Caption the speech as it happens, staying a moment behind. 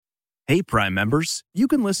Hey, Prime members, you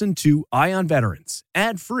can listen to Eye on Veterans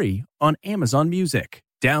ad-free on Amazon Music.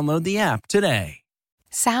 Download the app today.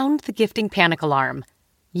 Sound the gifting panic alarm.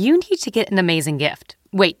 You need to get an amazing gift.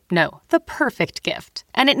 Wait, no, the perfect gift.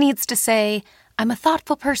 And it needs to say, I'm a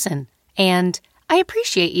thoughtful person, and I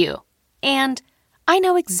appreciate you, and I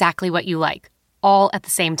know exactly what you like, all at the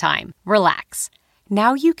same time. Relax.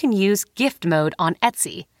 Now you can use gift mode on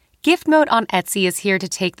Etsy. Gift mode on Etsy is here to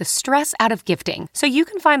take the stress out of gifting so you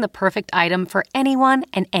can find the perfect item for anyone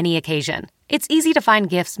and any occasion. It's easy to find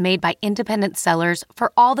gifts made by independent sellers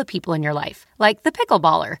for all the people in your life, like the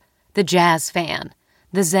pickleballer, the jazz fan,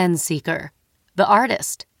 the Zen seeker, the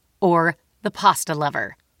artist, or the pasta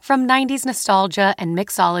lover. From 90s nostalgia and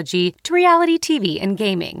mixology to reality TV and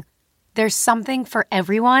gaming, there's something for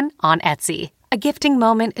everyone on Etsy. A gifting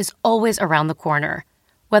moment is always around the corner.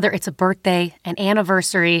 Whether it's a birthday, an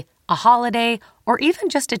anniversary, a holiday, or even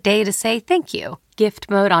just a day to say thank you, gift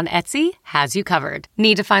mode on Etsy has you covered.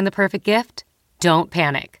 Need to find the perfect gift? Don't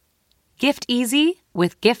panic. Gift easy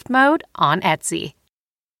with gift mode on Etsy.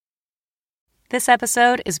 This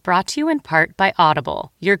episode is brought to you in part by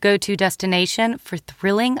Audible, your go-to destination for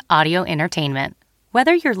thrilling audio entertainment.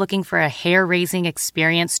 Whether you're looking for a hair-raising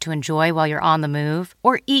experience to enjoy while you're on the move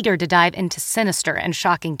or eager to dive into sinister and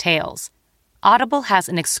shocking tales, Audible has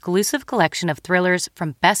an exclusive collection of thrillers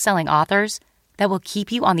from best-selling authors that will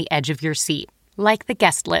keep you on the edge of your seat, like The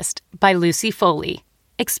Guest List by Lucy Foley.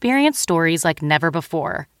 Experience stories like never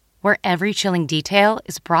before, where every chilling detail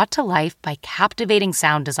is brought to life by captivating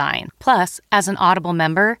sound design. Plus, as an Audible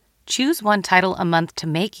member, choose one title a month to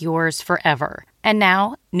make yours forever. And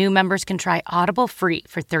now, new members can try Audible free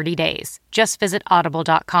for 30 days. Just visit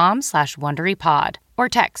audible.com/WonderyPod or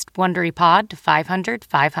text WonderyPod to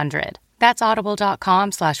 500-500. That's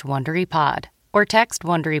audible.com/WonderyPod or text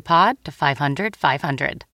WonderyPod to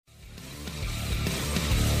 500-500.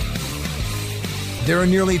 There are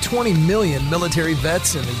nearly 20 million military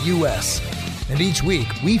vets in the U.S., and each week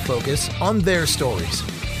we focus on their stories.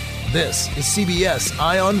 This is CBS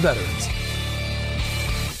Eye on Veterans.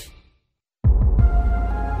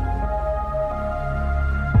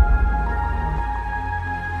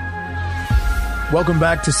 Welcome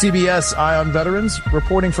back to CBS Eye on Veterans.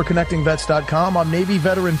 Reporting for ConnectingVets.com, I'm Navy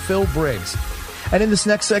veteran Phil Briggs. And in this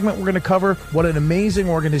next segment, we're going to cover what an amazing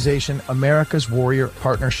organization America's Warrior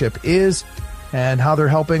Partnership is and how they're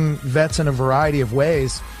helping vets in a variety of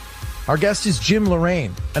ways. Our guest is Jim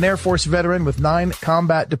Lorraine, an Air Force veteran with 9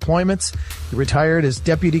 combat deployments. He retired as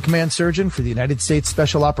Deputy Command Surgeon for the United States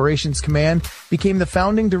Special Operations Command, became the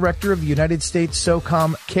founding director of the United States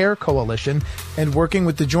SOCOM Care Coalition, and working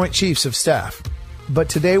with the Joint Chiefs of Staff. But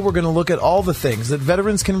today we're going to look at all the things that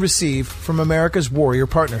veterans can receive from America's Warrior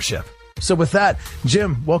Partnership. So with that,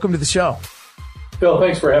 Jim, welcome to the show. Phil,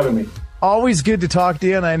 thanks for having me. Always good to talk to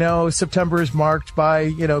you. And I know September is marked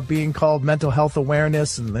by, being called Mental Health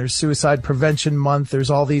Awareness, and there's Suicide Prevention Month.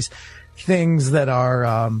 There's all these things that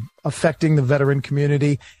are affecting the veteran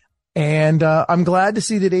community. And I'm glad to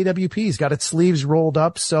see that AWP's got its sleeves rolled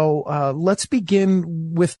up. So let's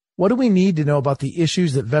begin with, what do we need to know about the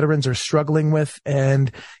issues that veterans are struggling with?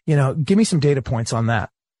 And, give me some data points on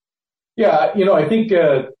that. Yeah, I think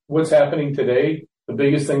what's happening today, the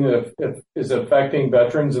biggest thing that is affecting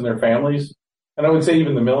veterans and their families, and I would say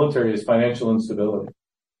even the military, is financial instability.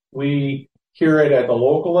 We hear it at the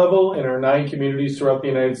local level in our 9 communities throughout the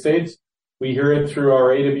United States. We hear it through our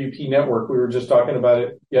AWP network. We were just talking about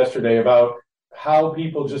it yesterday, about how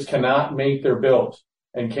people just cannot make their bills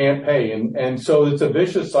and can't pay. And so it's a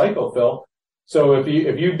vicious cycle, Phil. So if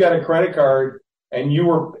you've got a credit card and you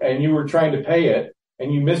were trying to pay it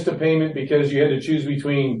and you missed a payment because you had to choose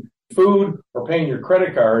between food or paying your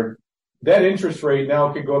credit card, that interest rate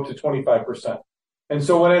now could go up to 25%. And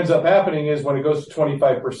so what ends up happening is when it goes to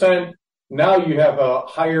 25%, now you have a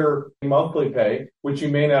higher monthly pay, which you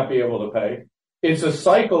may not be able to pay. It's a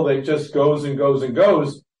cycle that just goes and goes and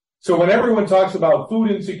goes. So when everyone talks about food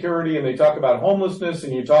insecurity and they talk about homelessness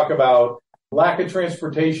and you talk about lack of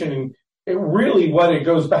transportation, and it really, what it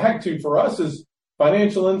goes back to for us is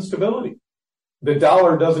financial instability. The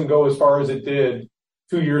dollar doesn't go as far as it did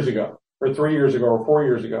 2 years ago or 3 years ago or 4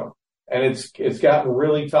 years ago. And it's gotten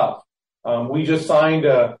really tough. We just signed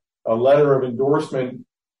a letter of endorsement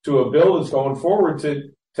to a bill that's going forward to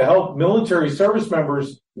help military service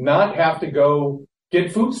members not have to go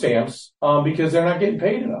get food stamps because they're not getting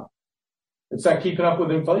paid enough. It's not keeping up with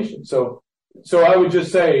inflation. So I would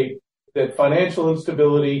just say that financial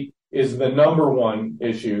instability is the number one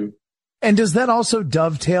issue. And does that also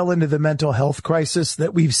dovetail into the mental health crisis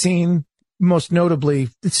that we've seen, most notably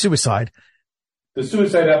suicide? The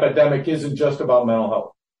suicide epidemic isn't just about mental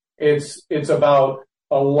health. It's about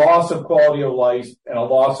a loss of quality of life and a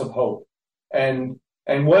loss of hope. And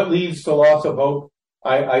what leads to loss of hope?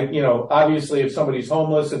 Obviously if somebody's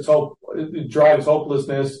homeless, it drives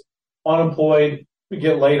hopelessness. Unemployed, we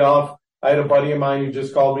get laid off. I had a buddy of mine who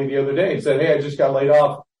just called me the other day and said, "Hey, I just got laid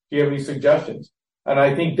off. Do you have any suggestions?" And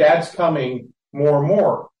I think that's coming more and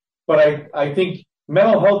more. But I think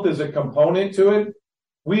mental health is a component to it.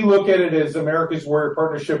 We look at it as America's Warrior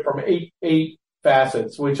Partnership from eight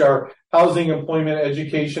facets, which are housing, employment,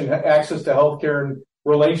 education, access to healthcare, and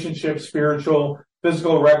relationships, spiritual,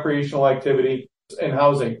 physical, recreational activity, and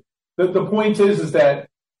housing. The point is that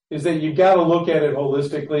you've got to look at it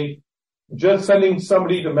holistically. Just sending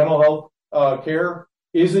somebody to mental health care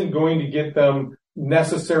isn't going to get them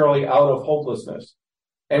necessarily out of hopelessness.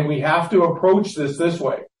 And we have to approach this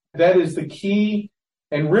way. That is the key.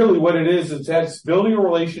 And really what it is that's building a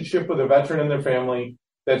relationship with a veteran and their family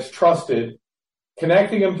that's trusted,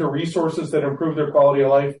 connecting them to resources that improve their quality of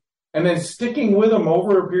life, and then sticking with them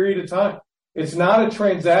over a period of time. It's not a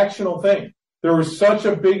transactional thing. There was such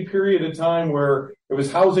a big period of time where it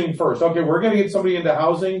was housing first. Okay, we're going to get somebody into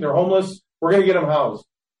housing. They're homeless. We're going to get them housed.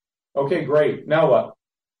 Okay, great. Now what?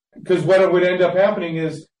 Because what would end up happening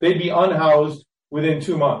is they'd be unhoused within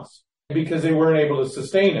 2 months because they weren't able to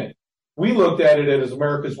sustain it. We looked at it as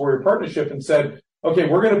America's Warrior Partnership and said, okay,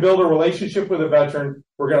 we're going to build a relationship with a veteran.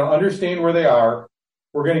 We're going to understand where they are.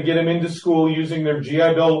 We're going to get them into school using their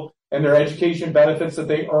GI Bill and their education benefits that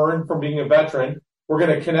they earn from being a veteran. We're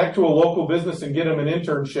going to connect to a local business and get them an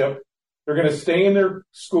internship. They're going to stay in their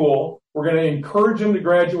school. We're going to encourage them to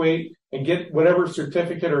graduate and get whatever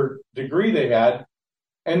certificate or degree they had.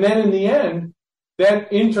 And then in the end,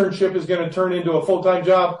 that internship is going to turn into a full-time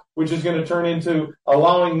job, which is going to turn into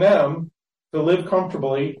allowing them to live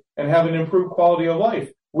comfortably and have an improved quality of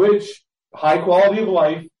life, which high quality of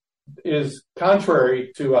life is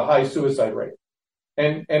contrary to a high suicide rate.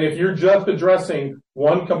 And if you're just addressing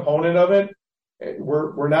one component of it,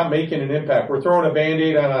 we're not making an impact. We're throwing a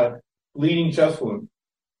Band-Aid on a bleeding chest wound.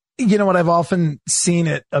 You know what? I've often seen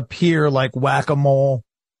it appear like whack-a-mole.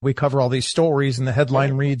 We cover all these stories and the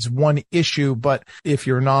headline reads one issue, but if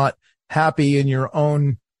you're not happy in your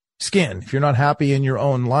own skin, if you're not happy in your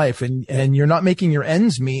own life and you're not making your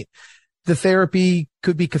ends meet, the therapy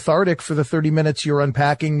could be cathartic for the 30 minutes you're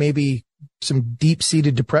unpacking maybe some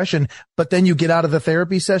deep-seated depression, but then you get out of the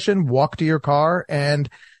therapy session, walk to your car, and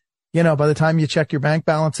by the time you check your bank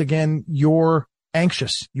balance again, you're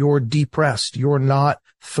anxious, you're depressed, you're not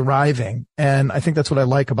thriving. And I think that's what I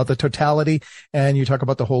like about the totality. And you talk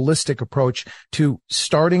about the holistic approach to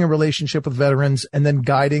starting a relationship with veterans and then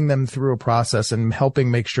guiding them through a process and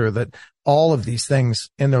helping make sure that all of these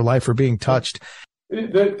things in their life are being touched.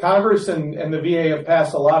 The Congress and the VA have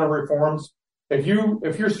passed a lot of reforms. If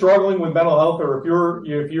you're struggling with mental health or if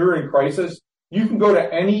you're in crisis, you can go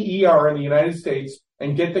to any ER in the United States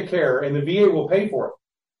and get the care, and the VA will pay for it.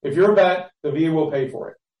 If you're a vet, the VA will pay for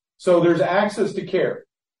it. So there's access to care.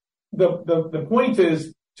 The point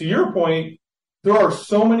is, to your point, there are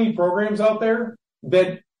so many programs out there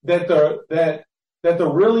that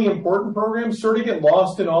the really important programs sort of get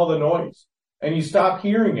lost in all the noise, and you stop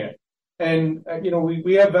hearing it. And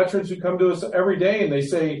we have veterans who come to us every day and they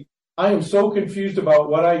say, I am so confused about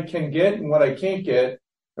what I can get and what I can't get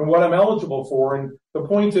and what I'm eligible for. And the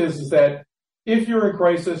point is that if you're in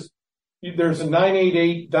crisis, there's a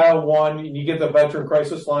 988 dial 1 and you get the veteran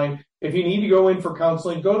crisis line. If you need to go in for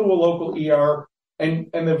counseling, go to a local ER and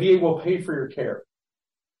the VA will pay for your care.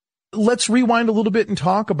 Let's rewind a little bit and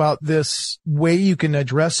talk about this way you can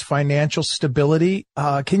address financial stability.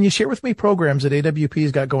 Can you share with me programs that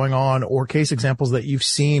AWP's got going on or case examples that you've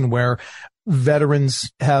seen where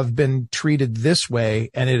veterans have been treated this way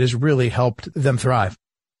and it has really helped them thrive?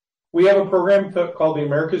 We have a program called the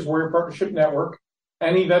America's Warrior Partnership Network.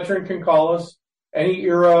 Any veteran can call us, any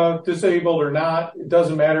era, disabled or not, it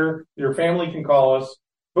doesn't matter. Your family can call us.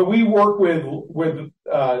 But we work with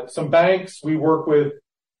some banks. We work with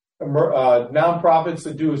nonprofits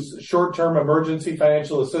that do short-term emergency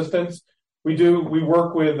financial assistance. We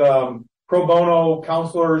work with pro bono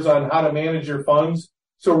counselors on how to manage your funds.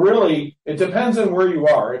 So really, it depends on where you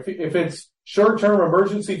are. If it's short-term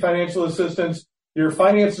emergency financial assistance, your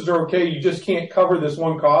finances are okay, you just can't cover this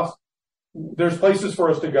one cost, there's places for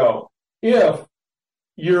us to go. If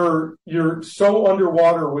you're so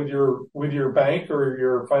underwater with your bank or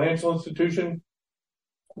your financial institution,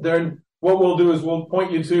 then what we'll do is we'll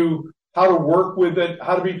point you to how to work with it,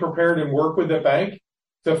 how to be prepared and work with the bank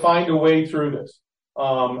to find a way through this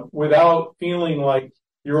without feeling like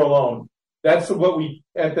you're alone. That's what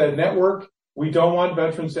at the network, we don't want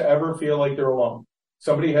veterans to ever feel like they're alone.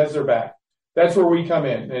 Somebody has their back. That's where we come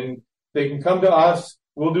in, and they can come to us.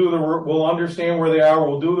 we'll understand where they are.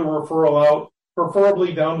 We'll do the referral out,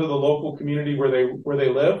 preferably down to the local community where they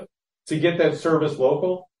live, to get that service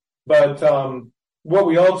local. But what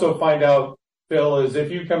we also find out, Phil, is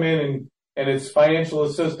if you come in and it's financial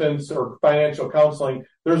assistance or financial counseling,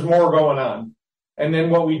 there's more going on. And then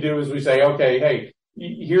what we do is we say, okay, hey,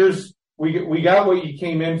 we got what you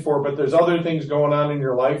came in for, but there's other things going on in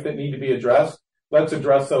your life that need to be addressed. Let's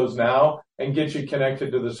address those now and get you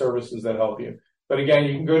connected to the services that help you. But again,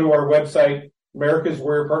 you can go to our website,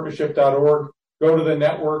 americaswarriorpartnership.org, go to the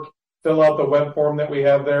network, fill out the web form that we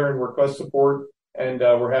have there and request support, and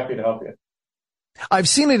we're happy to help you. I've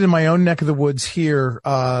seen it in my own neck of the woods here.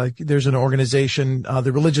 There's an organization,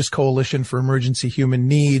 the Religious Coalition for Emergency Human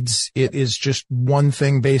Needs. It is just one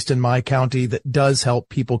thing based in my county that does help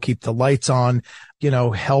people keep the lights on,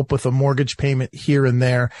 help with a mortgage payment here and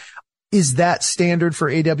there. Is that standard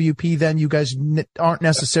for AWP then? You guys aren't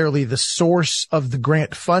necessarily the source of the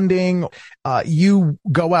grant funding. You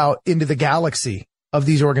go out into the galaxy of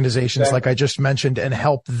these organizations, like I just mentioned, and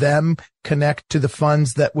help them connect to the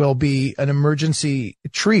funds that will be an emergency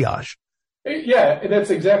triage. Yeah, that's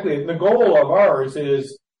exactly it. The goal of ours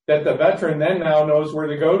is that the veteran then now knows where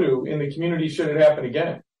to go to in the community should it happen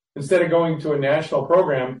again. Instead of going to a national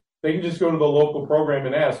program, they can just go to the local program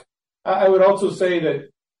and ask. I would also say that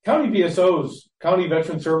county VSOs, county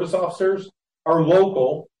veteran service officers, are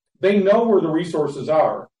local. They know where the resources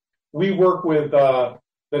are. We work with the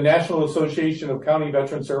National Association of County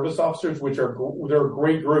Veteran Service Officers, they're a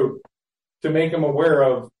great group, to make them aware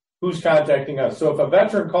of who's contacting us. So if a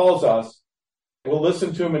veteran calls us, we'll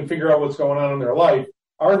listen to them and figure out what's going on in their life.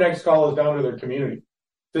 Our next call is down to their community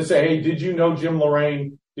to say, hey, did you know Jim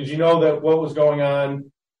Lorraine? Did you know that what was going on?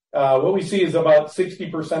 What we see is about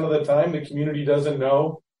 60% of the time the community doesn't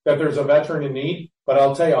know that there's a veteran in need, but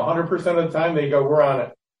I'll tell you 100% of the time they go, we're on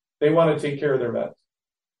it. They want to take care of their vets.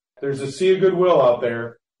 There's a sea of goodwill out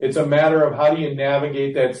there. It's a matter of how do you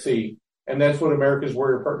navigate that sea. And that's what America's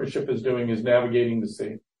Warrior Partnership is doing, is navigating the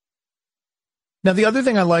sea. Now, the other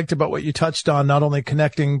thing I liked about what you touched on, not only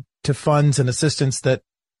connecting to funds and assistance that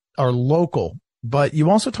are local, but you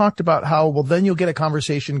also talked about how, well, then you'll get a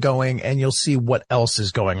conversation going and you'll see what else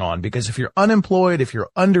is going on. Because if you're unemployed, if you're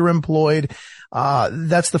underemployed,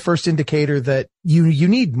 that's the first indicator that you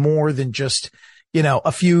need more than just,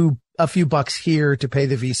 a few bucks here to pay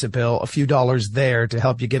the Visa bill, a few dollars there to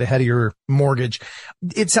help you get ahead of your mortgage.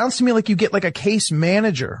 It sounds to me like you get like a case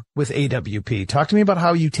manager with AWP. Talk to me about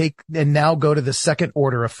how you take and now go to the second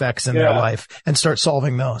order effects in their life and start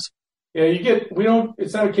solving those. Yeah,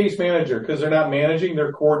 it's not a case manager because they're not managing,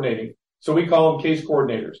 they're coordinating. So we call them case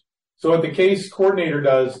coordinators. So what the case coordinator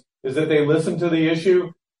does is that they listen to the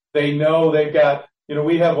issue. They know they've got,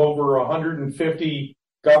 we have over 150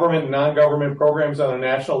 government and non-government programs on a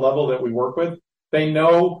national level that we work with. They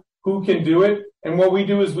know who can do it. And what we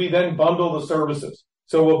do is we then bundle the services.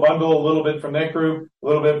 So we'll bundle a little bit from that group, a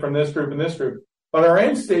little bit from this group and this group. But our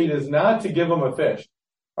end state is not to give them a fish.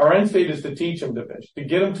 Our end state is to teach them to fish, to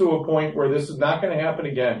get them to a point where this is not going to happen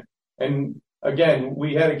again. And again,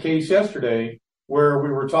 we had a case yesterday where we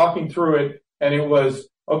were talking through it and it was,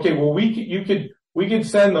 okay, well, we could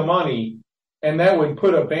send the money and that would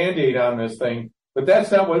put a Band-Aid on this thing. But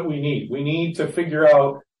that's not what we need. We need to figure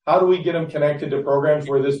out how do we get them connected to programs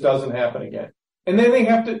where this doesn't happen again. And then they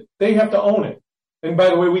have to own it. And by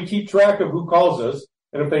the way, we keep track of who calls us.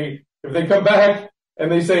 And if they come back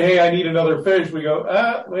and they say, hey, I need another fish, we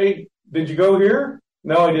go, wait, did you go here?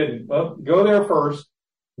 No, I didn't. Well, go there first,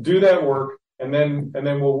 do that work, and then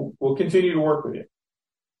we'll continue to work with you.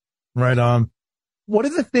 Right on. What are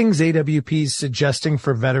the things AWP is suggesting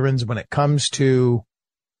for veterans when it comes to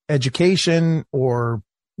education or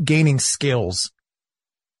gaining skills?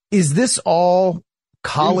 Is this all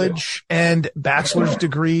college and bachelor's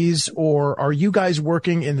degrees, or are you guys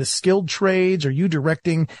working in the skilled trades? Are you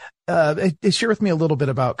directing? Share with me a little bit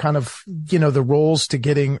about kind of, the roles to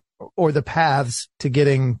getting or the paths to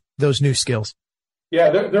getting those new skills. Yeah,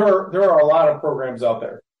 there are a lot of programs out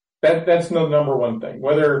there. That's the number one thing,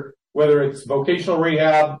 whether it's vocational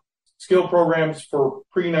rehab, skill programs for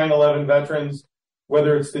pre-9/11 veterans,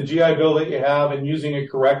 whether it's the GI Bill that you have and using it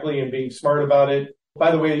correctly and being smart about it.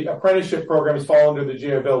 By the way, apprenticeship programs fall under the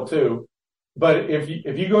GI Bill too. But if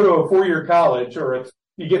you go to a 4-year college or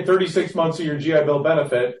you get 36 months of your GI Bill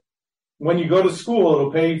benefit, when you go to school,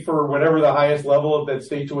 it'll pay for whatever the highest level of that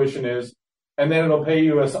state tuition is. And then it'll pay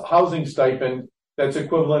you a housing stipend that's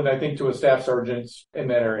equivalent, I think, to a staff sergeant's in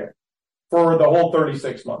that area for the whole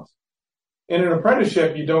 36 months. In an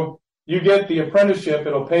apprenticeship, you get the apprenticeship.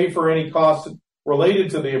 It'll pay for any costs related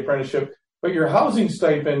to the apprenticeship, but your housing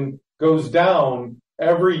stipend goes down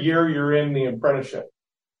every year you're in the apprenticeship.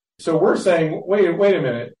 So we're saying, wait a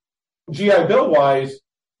minute. GI Bill wise,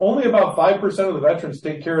 only about 5% of the veterans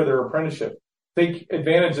take care of their apprenticeship, take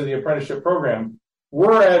advantage of the apprenticeship program.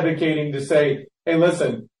 We're advocating to say, hey,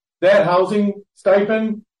 listen, that housing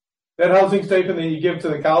stipend that you give to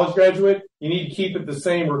the college graduate, you need to keep it the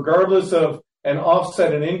same regardless of an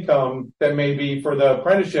offset in income that may be for the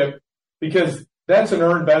apprenticeship, because that's an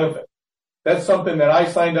earned benefit. That's something that I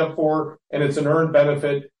signed up for, and it's an earned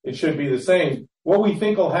benefit. It should be the same. What we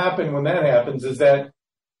think will happen when that happens is that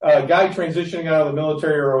a guy transitioning out of the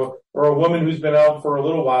military or a woman who's been out for a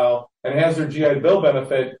little while and has their GI Bill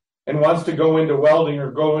benefit and wants to go into welding or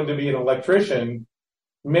go into be an electrician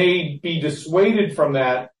may be dissuaded from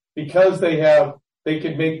that because they have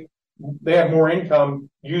more income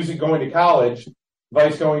using going to college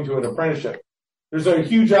vice going to an apprenticeship. There's a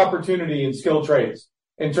huge opportunity in skilled trades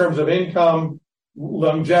in terms of income,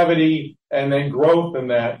 longevity, and then growth in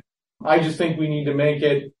that. I just think we need to make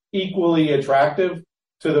it equally attractive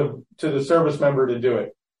to the service member to do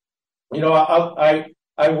it. You know,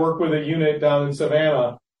 I work with a unit down in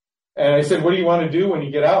Savannah, and I said, what do you want to do when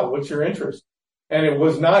you get out? What's your interest? And it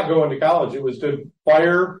was not going to college. It was to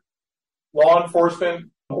fire, law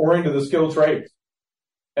enforcement, or into the skilled trades.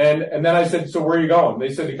 And then I said, so where are you going?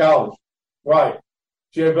 They said to college. Why?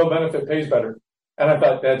 GI Bill benefit pays better. And I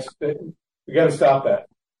thought we got to stop that.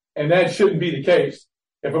 And that shouldn't be the case.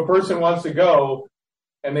 If a person wants to go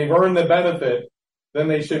and they've earned the benefit, then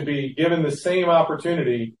they should be given the same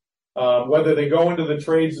opportunity, whether they go into the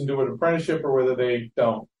trades and do an apprenticeship or whether they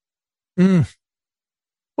don't.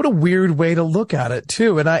 What a weird way to look at it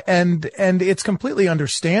too. And it's completely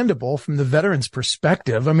understandable from the veteran's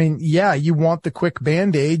perspective. I mean, yeah, you want the quick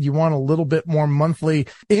Band-Aid. You want a little bit more monthly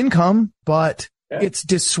income, but it's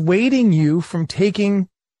dissuading you from taking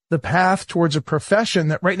the path towards a profession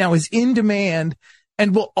that right now is in demand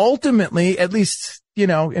and will ultimately, at least, you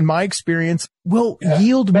know, in my experience, will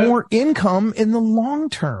yield more income in the long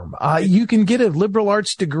term. You can get a liberal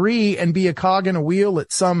arts degree and be a cog in a wheel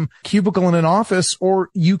at some cubicle in an office, or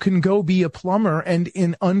you can go be a plumber and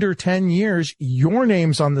in under 10 years, your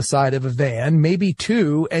name's on the side of a van, maybe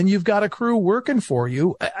two, and you've got a crew working for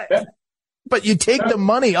you. But you take the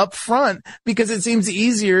money up front because it seems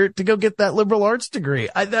easier to go get that liberal arts degree.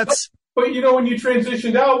 But you know, when you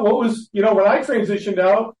transitioned out, when I transitioned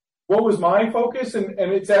out, what was my focus? And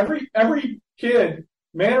it's every kid,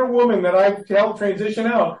 man or woman that I've helped transition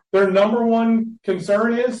out, their number one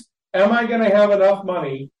concern is, am I going to have enough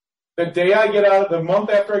money the month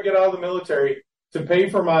after I get out of the military to pay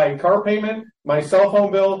for my car payment, my cell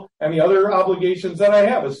phone bill, and the other obligations that I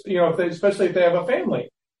have, especially if they have a family.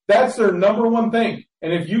 That's their number one thing.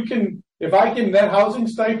 And that housing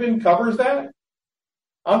stipend covers that,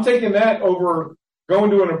 I'm taking that over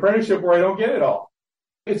going to an apprenticeship where I don't get it all.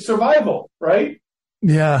 It's survival, right?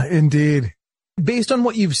 Yeah, indeed. Based on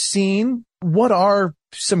what you've seen, what are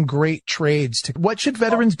some great trades? What should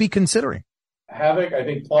veterans be considering? Havoc, I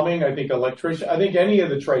think plumbing, I think electrician, I think any of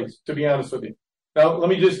the trades, to be honest with you. Now, let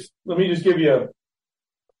me just give you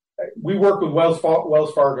we work with Wells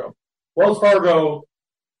Fargo. Wells Fargo,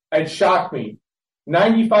 it shocked me.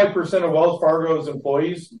 95% of Wells Fargo's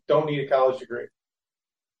employees don't need a college degree.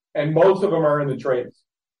 And most of them are in the trades.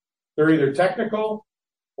 They're either technical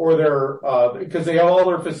or they're, because they have all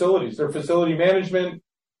their facilities, their facility management.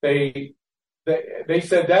 They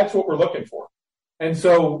said that's what we're looking for. And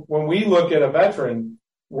so when we look at a veteran,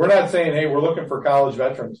 we're not saying, hey, we're looking for college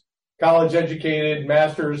veterans, college educated,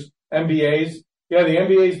 masters, MBAs. Yeah, the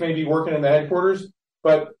MBAs may be working in the headquarters,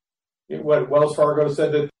 but what Wells Fargo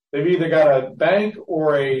said that they've either got a bank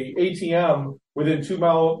or a ATM within 2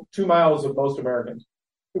 miles of most Americans.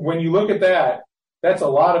 When you look at that, that's a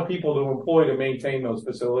lot of people to employ to maintain those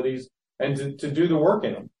facilities and to do the work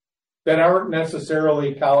in them that aren't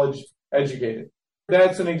necessarily college educated.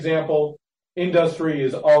 That's an example. Industry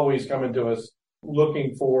is always coming to us I'm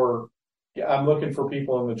looking for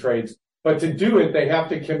people in the trades. But to do it, they have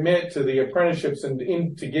to commit to the apprenticeships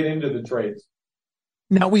and to get into the trades.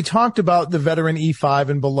 Now, we talked about the veteran E5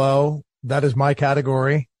 and below. That is my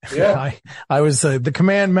category. Yeah. I was the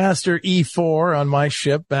command master E4 on my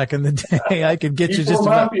ship back in the day. I could get you just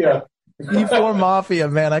about E4 Mafia,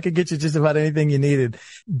 man. I could get you just about anything you needed.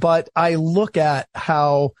 But I look at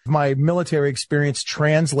how my military experience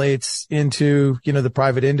translates into, the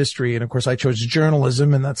private industry. And of course, I chose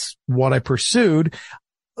journalism, and that's what I pursued.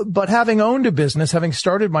 But having owned a business, having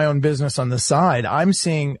started my own business on the side, I'm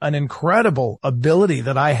seeing an incredible ability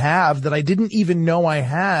that I have that I didn't even know I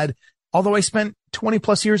had, although I spent 20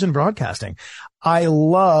 plus years in broadcasting. I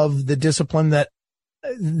love the discipline that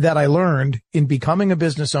I learned in becoming a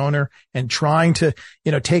business owner and trying to,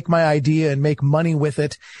 take my idea and make money with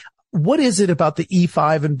it. What is it about the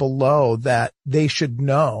E5 and below that they should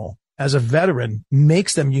know as a veteran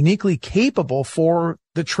makes them uniquely capable for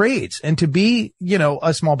the trades and to be,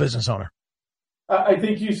 a small business owner? I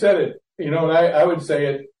think you said it, and I would say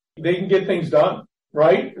it. They can get things done,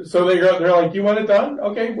 right? So they're like, you want it done?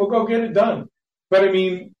 Okay, we'll go get it done. But I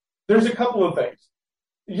mean, there's a couple of things.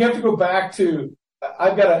 You have to go back to,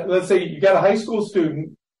 let's say you got a high school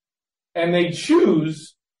student and they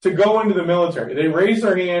choose to go into the military. They raise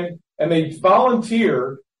their hand and they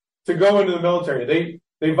volunteer to go into the military.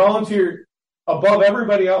 They volunteer above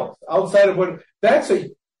everybody else outside of what that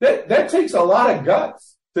takes a lot of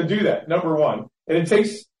guts to do that, number one. And it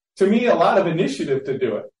takes, to me, a lot of initiative to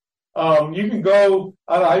do it. You can go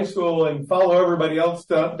out of high school and follow everybody else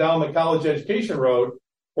down the college education road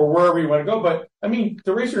or wherever you want to go. But I mean,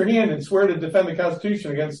 to raise your hand and swear to defend the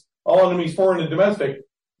Constitution against all enemies, foreign and domestic,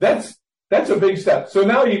 that's a big step. So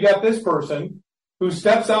now you got this person who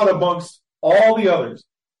steps out amongst all the others.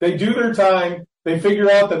 They do their time. They figure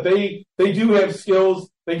out that they do have skills.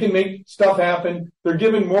 They can make stuff happen. They're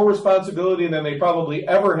given more responsibility than they probably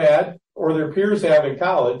ever had or their peers have in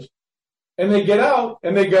college. And they get out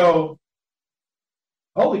and they go,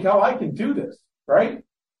 holy cow, I can do this, right?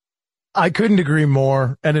 I couldn't agree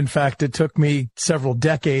more. And in fact, it took me several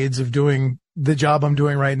decades of doing the job I'm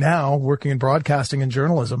doing right now, working in broadcasting and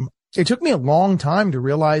journalism. It took me a long time to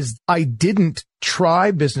realize I didn't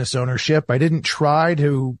try business ownership. I didn't try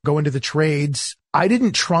to go into the trades. I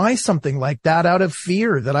didn't try something like that out of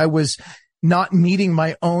fear that I was not meeting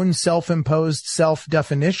my own self-imposed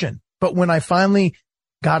self-definition. But when I finally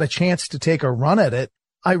got a chance to take a run at it,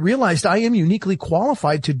 I realized I am uniquely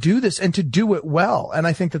qualified to do this and to do it well. And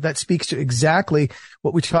I think that speaks to exactly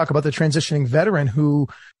what we talk about the transitioning veteran who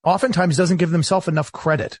oftentimes doesn't give themselves enough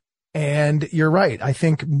credit. And you're right. I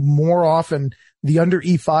think more often the under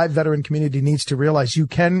E5 veteran community needs to realize you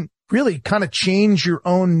can really kind of change your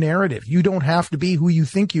own narrative. You don't have to be who you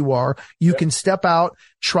think you are. You can step out,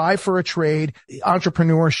 try for a trade,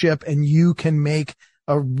 entrepreneurship, and you can make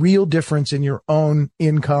a real difference in your own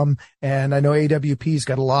income. And I know AWP's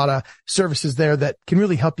got a lot of services there that can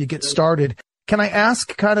really help you get started. Can I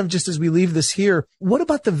ask kind of just as we leave this here, what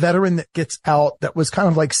about the veteran that gets out that was kind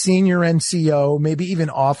of like senior NCO, maybe even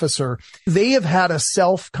officer? They have had a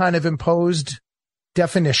self kind of imposed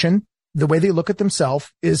definition. The way they look at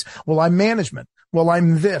themselves is, well, I'm management. Well,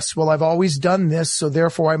 I'm this. Well, I've always done this. So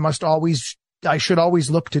therefore I should always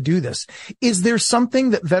look to do this. Is there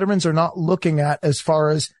something that veterans are not looking at as far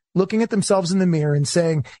as looking at themselves in the mirror and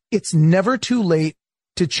saying it's never too late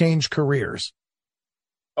to change careers?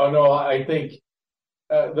 Oh, no, I think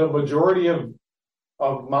the majority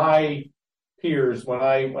of my peers when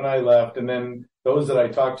I left, and then those that I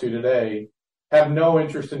talked to today, have no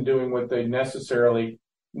interest in doing what they necessarily,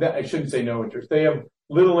 I shouldn't say no interest. They have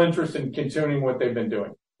little interest in continuing what they've been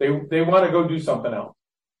doing. They want to go do something else.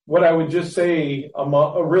 What I would just say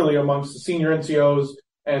amongst the senior NCOs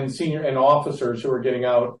and officers who are getting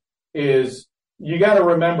out is you got to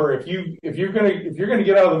remember if you're going to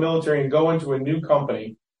get out of the military and go into a new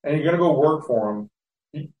company and you're going to go work for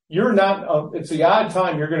them, you're not. It's the odd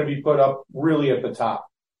time you're going to be put up really at the top.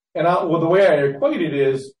 And the way I equate it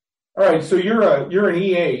is, all right, so you're an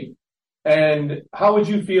E8, and how would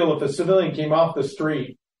you feel if a civilian came off the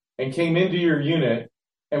street and came into your unit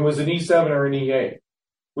and was an E7 or an E8?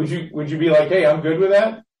 Would you be like, hey, I'm good with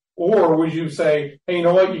that? Or would you say, hey, you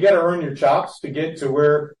know what? You got to earn your chops to get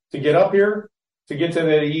up here, to get to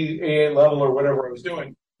that E8 level or whatever I was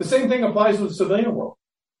doing. The same thing applies with the civilian world,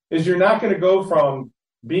 is you're not going to go from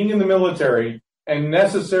being in the military and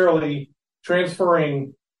necessarily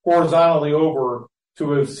transferring horizontally over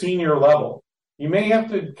to a senior level. You may have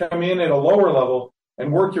to come in at a lower level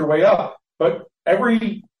and work your way up. But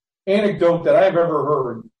every anecdote that I've ever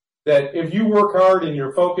heard, that if you work hard and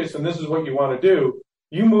you're focused and this is what you want to do,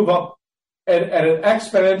 you move up at an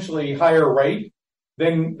exponentially higher rate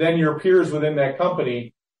than your peers within that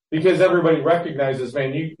company, because everybody recognizes,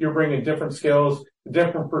 man, you're bringing different skills,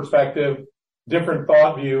 different perspective, different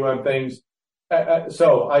thought view on things.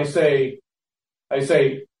 So I say,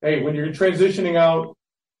 hey, when you're transitioning out,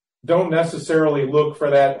 don't necessarily look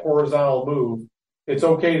for that horizontal move. It's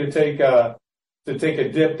okay to take a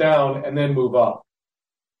dip down and then move up.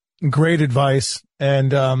 Great advice.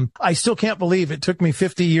 And I still can't believe it took me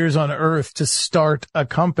 50 years on Earth to start a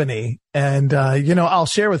company. And, I'll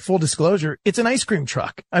share with full disclosure, it's an ice cream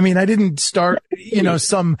truck. I mean, I didn't start,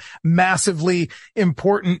 some massively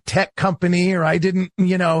important tech company, or I didn't,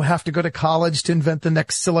 have to go to college to invent the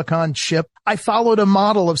next silicon chip. I followed a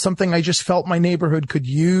model of something I just felt my neighborhood could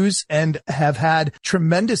use and have had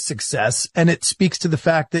tremendous success. And it speaks to the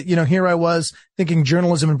fact that, here I was thinking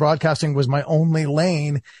journalism and broadcasting was my only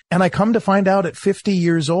lane. And I come to find out at 50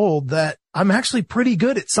 years old that I'm actually pretty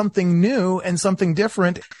good at something new and something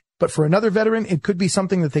different. But for another veteran, it could be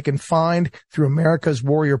something that they can find through America's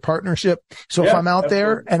Warrior Partnership. So if I'm out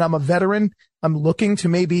there and I'm a veteran, I'm looking to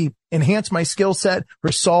maybe enhance my skill set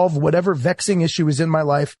or solve whatever vexing issue is in my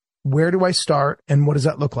life, where do I start and what does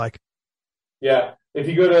that look like? Yeah. If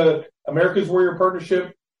you go to America's Warrior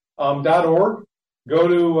Partnership.org, go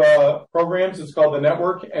to programs, it's called the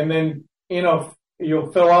network, and then,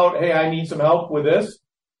 you'll fill out, hey, I need some help with this.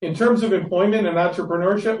 In terms of employment and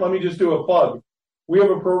entrepreneurship, let me just do a plug. We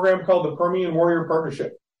have a program called the Permian Warrior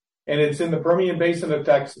Partnership, and it's in the Permian Basin of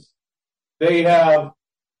Texas. They have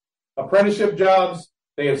apprenticeship jobs,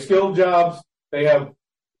 they have skilled jobs, they have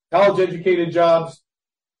college-educated jobs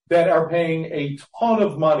that are paying a ton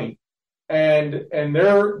of money. And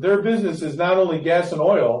their business is not only gas and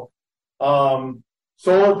oil,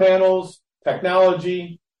 solar panels,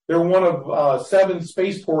 technology. They're one of 7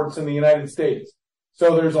 spaceports in the United States.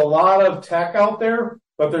 So there's a lot of tech out there,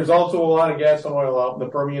 but there's also a lot of gas and oil out in the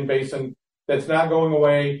Permian Basin that's not going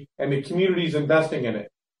away, and the community's investing in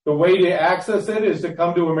it. The way to access it is to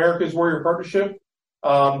come to America's Warrior Partnership,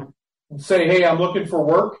 say, hey, I'm looking for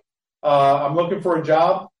work, I'm looking for a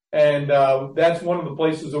job, and that's one of the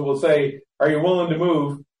places that will say, are you willing to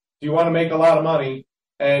move? Do you want to make a lot of money?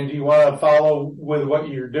 And do you want to follow with what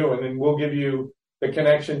you're doing? And we'll give you the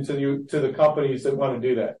connection to the companies that want to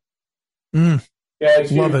do that. Yeah,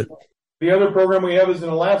 it's love huge. it. The other program we have is in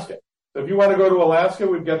Alaska. So if you want to go to Alaska,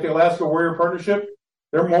 we've got the Alaska Warrior Partnership.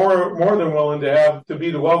 They're more than willing to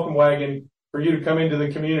be the welcome wagon for you to come into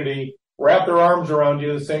the community, wrap their arms around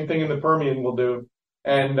you. The same thing in the Permian will do.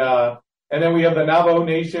 And then we have the Navajo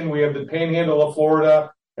Nation, we have the Panhandle of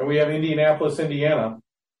Florida, and we have Indianapolis, Indiana.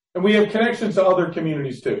 And we have connections to other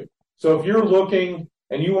communities too. So if you're looking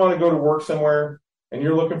and you want to go to work somewhere and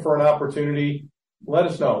you're looking for an opportunity, let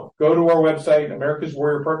us know. Go to our website,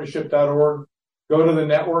 americaswarriorpartnership.org. Go to the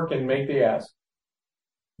network and make the ask.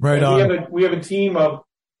 Right and on. We have a team of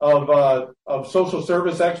social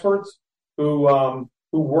service experts who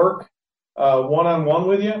work one-on-one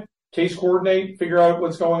with you, case coordinate, figure out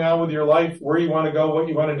what's going on with your life, where you want to go, what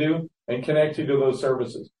you want to do, and connect you to those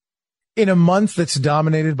services. In a month that's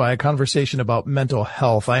dominated by a conversation about mental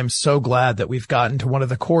health, I am so glad that we've gotten to one of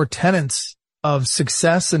the core tenets of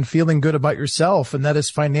success and feeling good about yourself, and that is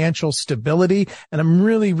financial stability. And I'm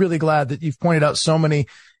really, really glad that you've pointed out so many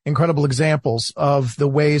incredible examples of the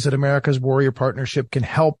ways that America's Warrior Partnership can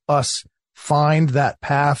help us find that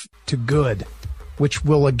path to good, which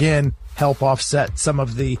will again help offset some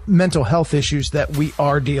of the mental health issues that we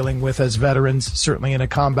are dealing with as veterans, certainly in a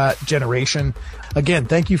combat generation. Again,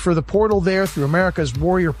 thank you for the portal there through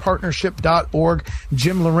americaswarriorpartnership.org.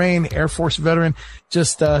 Jim Lorraine, Air Force veteran,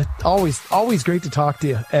 just always great to talk to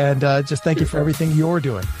you. And just thank you for everything you're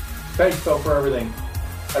doing. Thanks, Phil, for everything.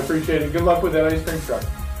 I appreciate it. Good luck with that ice cream truck.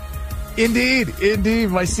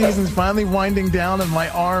 Indeed. My season's finally winding down and my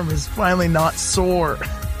arm is finally not sore.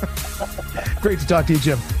 Great to talk to you,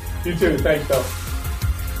 Jim. You too. Thanks, Phil.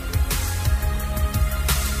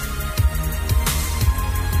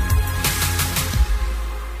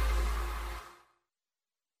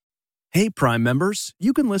 Hey, Prime members,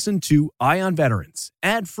 you can listen to Eye on Veterans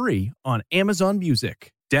ad-free on Amazon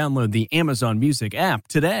Music. Download the Amazon Music app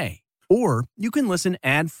today. Or you can listen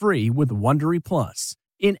ad-free with Wondery Plus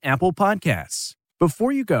in Apple Podcasts.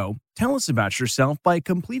 Before you go, tell us about yourself by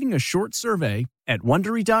completing a short survey at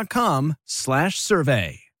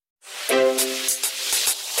Wondery.com/survey.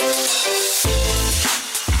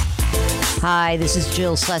 Hi, this is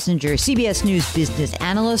Jill Schlesinger, CBS News business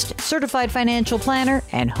analyst, certified financial planner,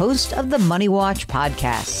 and host of the Money Watch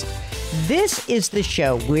podcast. This is the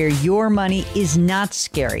show where your money is not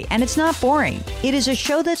scary and it's not boring. It is a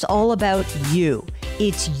show that's all about you.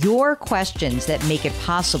 It's your questions that make it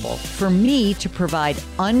possible for me to provide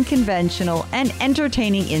unconventional and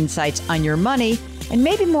entertaining insights on your money, and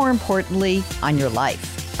maybe more importantly, on your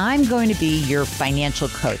life. I'm going to be your financial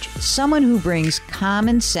coach, someone who brings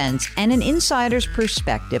common sense and an insider's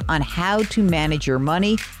perspective on how to manage your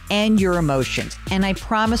money and your emotions. And I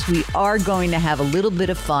promise we are going to have a little bit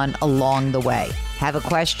of fun along the way. Have a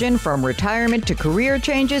question from retirement to career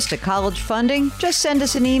changes to college funding? Just send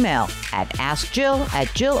us an email at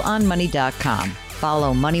AskJill@JillOnMoney.com.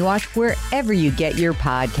 Follow Money Watch wherever you get your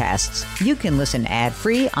podcasts. You can listen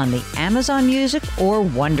ad-free on the Amazon Music or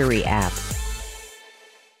Wondery app.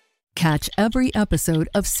 Catch every episode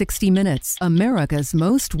of 60 Minutes, America's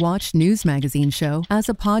most watched news magazine show, as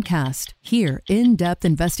a podcast. Hear in-depth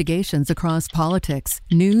investigations across politics,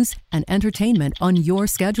 news, and entertainment on your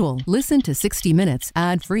schedule. Listen to 60 Minutes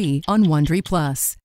ad-free on Wondery Plus.